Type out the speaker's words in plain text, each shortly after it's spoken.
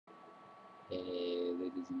Hey,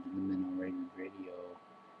 ladies and gentlemen on Ravens Radio,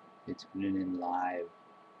 you're tuning in live.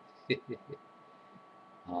 This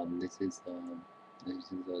is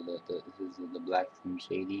the Black Slim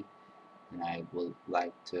Shady, and I would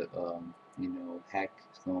like to heck,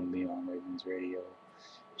 it's gonna be on Ravens Radio.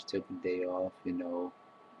 Just took a day off, I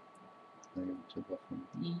took off from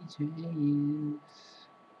DJing.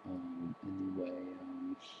 Anyway,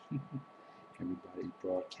 everybody's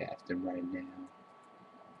broadcasting right now.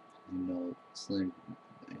 Slim,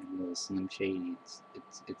 Slim Shady.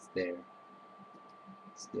 It's there.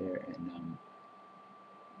 It's there, and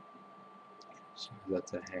shout out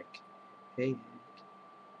to Heck. Hey, Heck.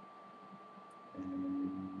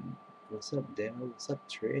 And what's up, Dale? What's up,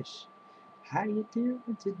 Trish? How you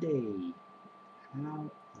doing today? How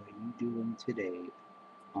are you doing today?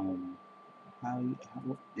 Um, how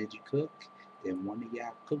did you cook? Did one of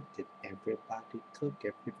y'all cook? Did everybody cook?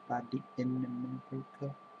 Everybody in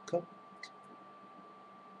America cook?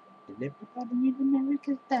 Did everybody in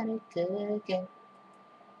America started cooking?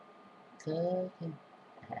 Cooking.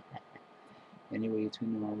 Anyway,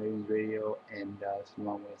 tune in on Ravens Radio, and it's a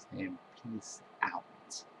long way of saying peace out.